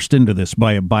forced into this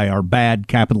by our bad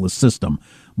capitalist system.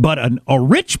 But a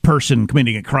rich person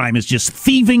committing a crime is just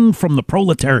thieving from the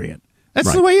proletariat. That's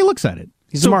right. The way he looks at it.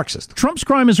 He's a Marxist. Trump's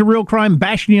crime is a real crime.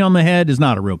 Bashing you on the head is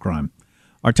not a real crime.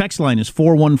 Our text line is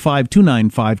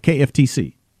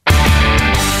 415-295-KFTC.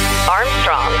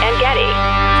 Armstrong and Getty.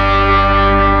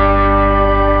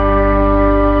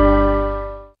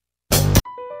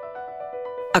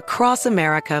 Across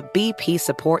America, BP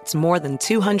supports more than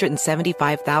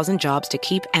 275,000 jobs to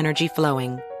keep energy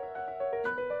flowing.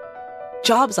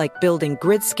 Jobs like building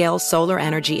grid-scale solar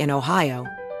energy in Ohio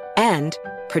and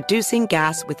producing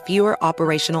gas with fewer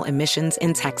operational emissions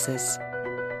in Texas.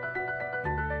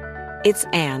 It's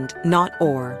and, not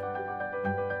or.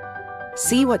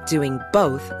 See what doing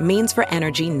both means for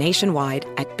energy nationwide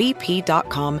at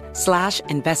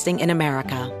bp.com/investing in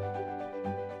America.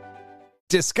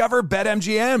 Discover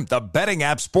BetMGM, the betting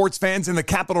app sports fans in the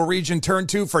capital region turn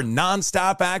to for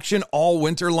nonstop action all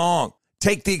winter long.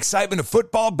 Take the excitement of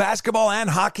football, basketball, and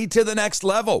hockey to the next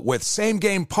level with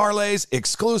same-game parlays,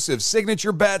 exclusive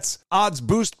signature bets, odds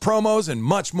boost promos, and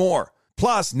much more.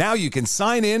 Plus, now you can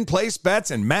sign in, place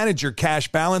bets, and manage your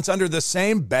cash balance under the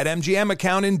same BetMGM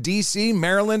account in D.C.,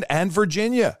 Maryland, and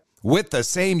Virginia. With the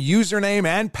same username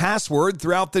and password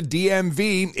throughout the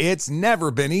DMV, it's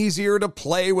never been easier to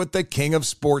play with the king of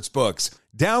sportsbooks.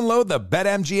 Download the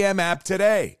BetMGM app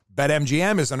today.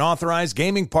 BetMGM is an authorized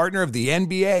gaming partner of the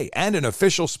NBA and an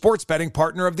official sports betting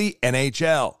partner of the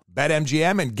NHL.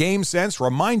 BetMGM and GameSense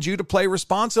remind you to play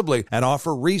responsibly and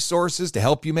offer resources to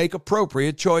help you make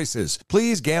appropriate choices.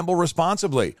 Please gamble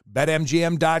responsibly.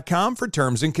 BetMGM.com for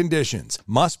terms and conditions.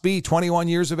 Must be 21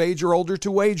 years of age or older to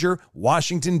wager.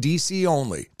 Washington, D.C.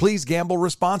 only. Please gamble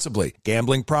responsibly.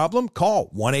 Gambling problem?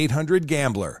 Call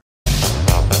 1-800-GAMBLER.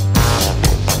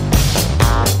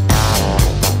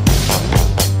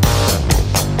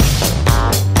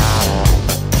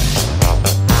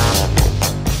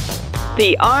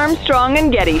 The Armstrong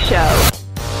and Getty Show.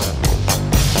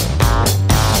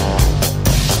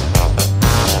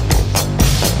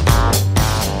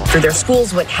 Their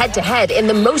schools went head-to-head in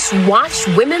the most watched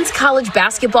women's college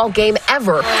basketball game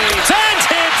ever.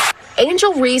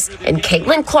 Angel Reese and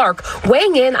Caitlin Clark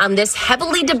weighing in on this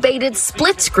heavily debated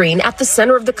split screen at the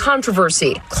center of the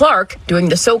controversy. Clark doing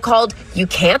the so-called "you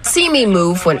can't see me"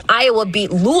 move when Iowa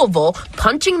beat Louisville,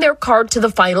 punching their card to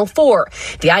the Final Four.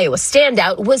 The Iowa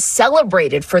standout was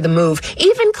celebrated for the move,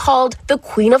 even called the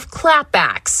Queen of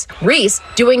Clapbacks. Reese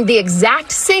doing the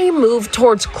exact same move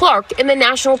towards Clark in the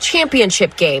national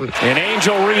championship game. And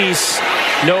Angel Reese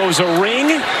knows a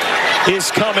ring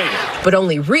is coming. But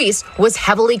only Reese was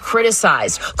heavily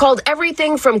criticized, called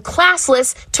everything from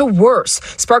classless to worse,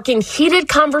 sparking heated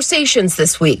conversations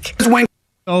this week.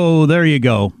 Oh, there you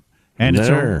go. And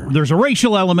there's a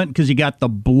racial element because you got the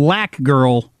black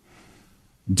girl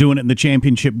doing it in the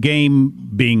championship game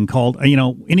being called. You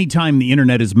know, anytime the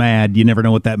internet is mad, you never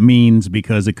know what that means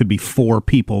because it could be 4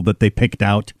 people that they picked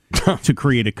out to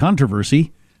create a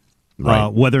controversy.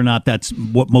 Right. Whether or not that's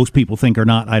what most people think or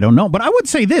not, I don't know. But I would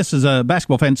say this as a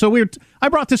basketball fan. So I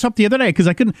brought this up the other day because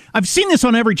I've seen this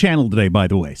on every channel today, by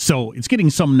the way. So it's getting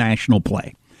some national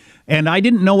play. And I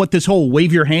didn't know what this whole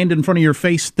wave your hand in front of your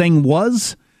face thing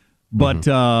was. But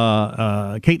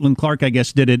Caitlin Clark, I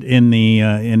guess, did it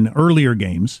in earlier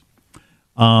games,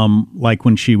 like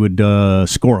when she would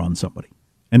score on somebody.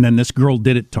 And then this girl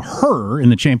did it to her in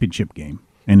the championship game.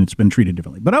 And it's been treated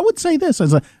differently. But I would say this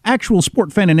as an actual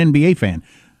sport fan and NBA fan.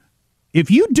 If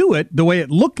you do it the way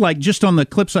it looked like just on the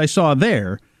clips I saw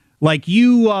there, like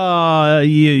you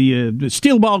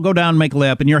steal ball, go down, make a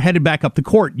layup, and you're headed back up the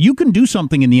court, you can do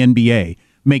something in the NBA.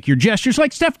 Make your gestures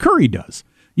like Steph Curry does.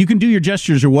 You can do your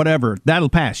gestures or whatever. That'll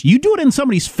pass. You do it in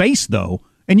somebody's face, though,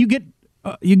 and you get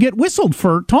whistled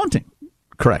for taunting.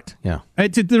 Correct, yeah.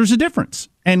 There's a difference.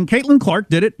 And Caitlin Clark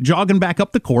did it jogging back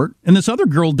up the court, and this other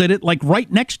girl did it like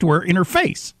right next to her in her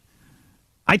face.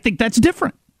 I think that's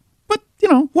different. But,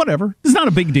 whatever. It's not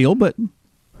a big deal, but...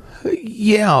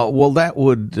 Yeah, well, that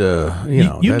would, you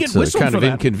that's get whistled kind for of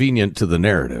that. inconvenient to the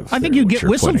narrative. I think you'd get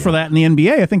whistled for that in the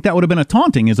NBA. I think that would have been a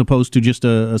taunting as opposed to just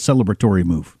a celebratory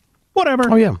move. Whatever.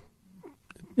 Oh, yeah.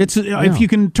 If you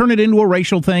can turn it into a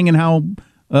racial thing and how,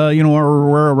 we're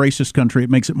a racist country, it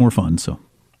makes it more fun, so...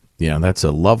 Yeah, that's a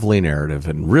lovely narrative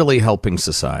and really helping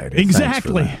society.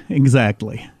 Exactly.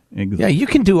 Yeah, you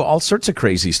can do all sorts of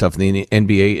crazy stuff in the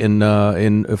NBA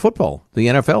in football, the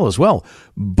NFL as well.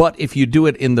 But if you do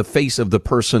it in the face of the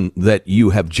person that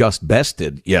you have just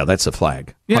bested, yeah, that's a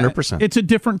flag. 100%. It's a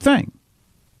different thing.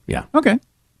 Yeah. Okay.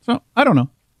 So, I don't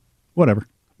know. Whatever.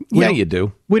 You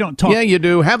do. We don't talk. Yeah, you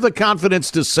do. Have the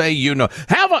confidence to say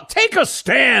take a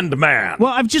stand, man.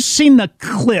 Well, I've just seen the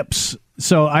clips.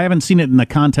 So I haven't seen it in the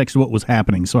context of what was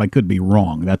happening, so I could be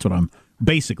wrong. That's what I'm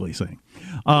basically saying.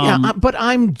 But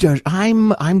I'm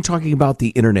talking about the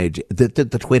internet age,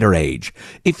 the Twitter age.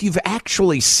 If you've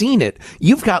actually seen it,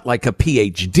 you've got like a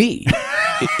PhD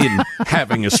in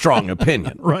having a strong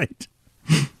opinion, right?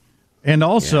 And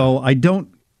also, I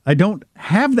don't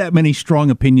have that many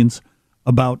strong opinions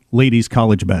about ladies'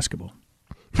 college basketball.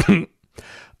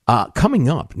 Coming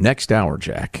up next hour,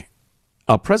 Jack.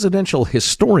 A presidential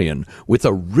historian with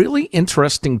a really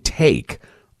interesting take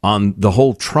on the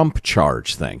whole Trump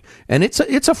charge thing, and it's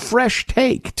a fresh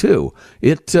take too.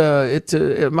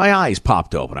 My eyes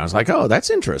popped open. I was like, "Oh, that's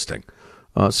interesting."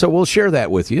 So we'll share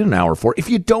that with you in hour 4. If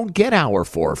you don't get hour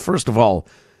 4, first of all,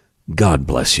 God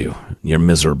bless you, your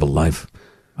miserable life.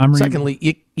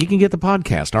 Secondly, you can get the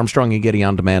podcast Armstrong and Getty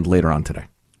on demand later on today.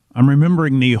 I'm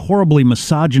remembering the horribly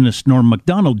misogynist Norm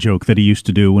Macdonald joke that he used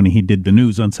to do when he did the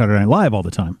news on Saturday Night Live all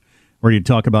the time, where he'd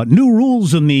talk about new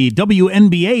rules in the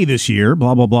WNBA this year,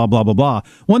 blah, blah, blah, blah, blah, blah.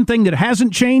 One thing that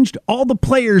hasn't changed, all the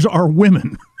players are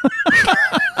women.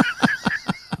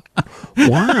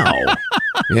 Wow.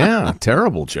 Yeah,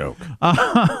 terrible joke.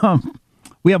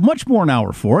 We have much more in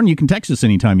hour 4, and you can text us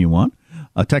anytime you want.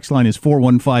 Text line is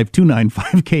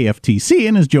 415-295-KFTC.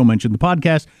 And as Joe mentioned, the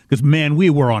podcast, because, man, we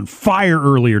were on fire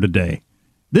earlier today.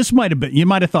 This might have been, you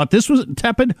might have thought this was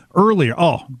tepid earlier.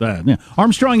 Oh, yeah.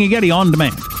 Armstrong and Getty on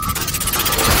demand.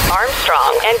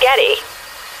 Armstrong and Getty.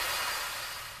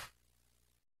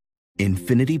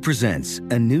 Infiniti presents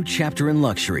a new chapter in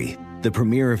luxury, the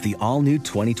premiere of the all-new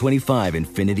 2025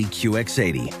 Infiniti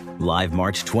QX80, live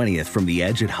March 20th from the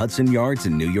Edge at Hudson Yards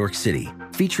in New York City,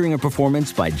 featuring a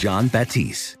performance by John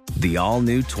Batiste. The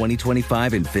all-new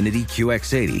 2025 Infiniti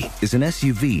QX80 is an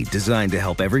SUV designed to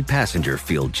help every passenger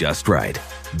feel just right.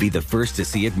 Be the first to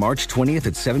see it March 20th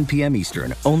at 7 p.m.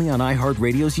 Eastern, only on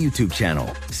iHeartRadio's YouTube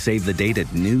channel. Save the date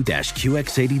at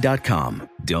new-QX80.com.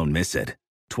 Don't miss it.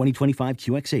 2025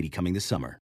 QX80 coming this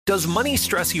summer. Does money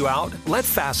stress you out? Let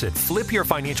Facet flip your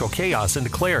financial chaos into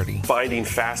clarity. Finding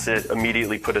Facet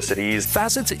immediately put us at ease.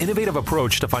 Facet's innovative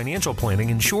approach to financial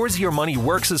planning ensures your money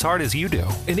works as hard as you do,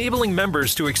 enabling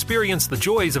members to experience the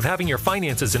joys of having your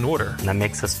finances in order. And that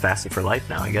makes us Facet for life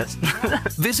now, I guess.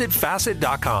 Visit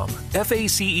Facet.com,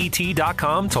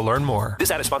 FACET.com to learn more.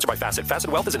 This ad is sponsored by Facet.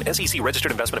 Facet Wealth is an SEC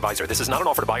registered investment advisor. This is not an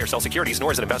offer to buy or sell securities,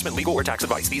 nor is it investment, legal, or tax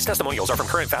advice. These testimonials are from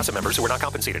current Facet members who are not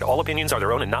compensated. All opinions are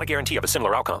their own and not a guarantee of a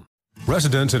similar outcome.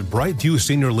 Residents at Brightview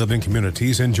Senior Living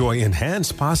Communities enjoy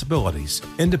enhanced possibilities,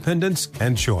 independence,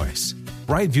 and choice.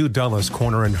 Brightview Dulles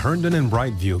Corner in Herndon and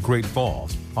Brightview, Great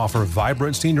Falls, offer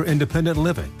vibrant senior independent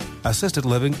living, assisted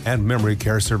living, and memory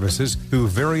care services through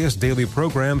various daily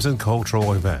programs and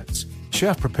cultural events.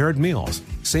 Chef-prepared meals,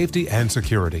 safety and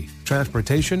security,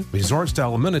 transportation,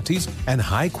 resort-style amenities, and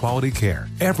high-quality care.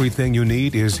 Everything you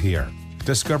need is here.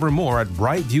 Discover more at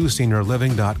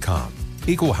brightviewseniorliving.com.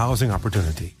 Equal housing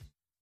opportunity.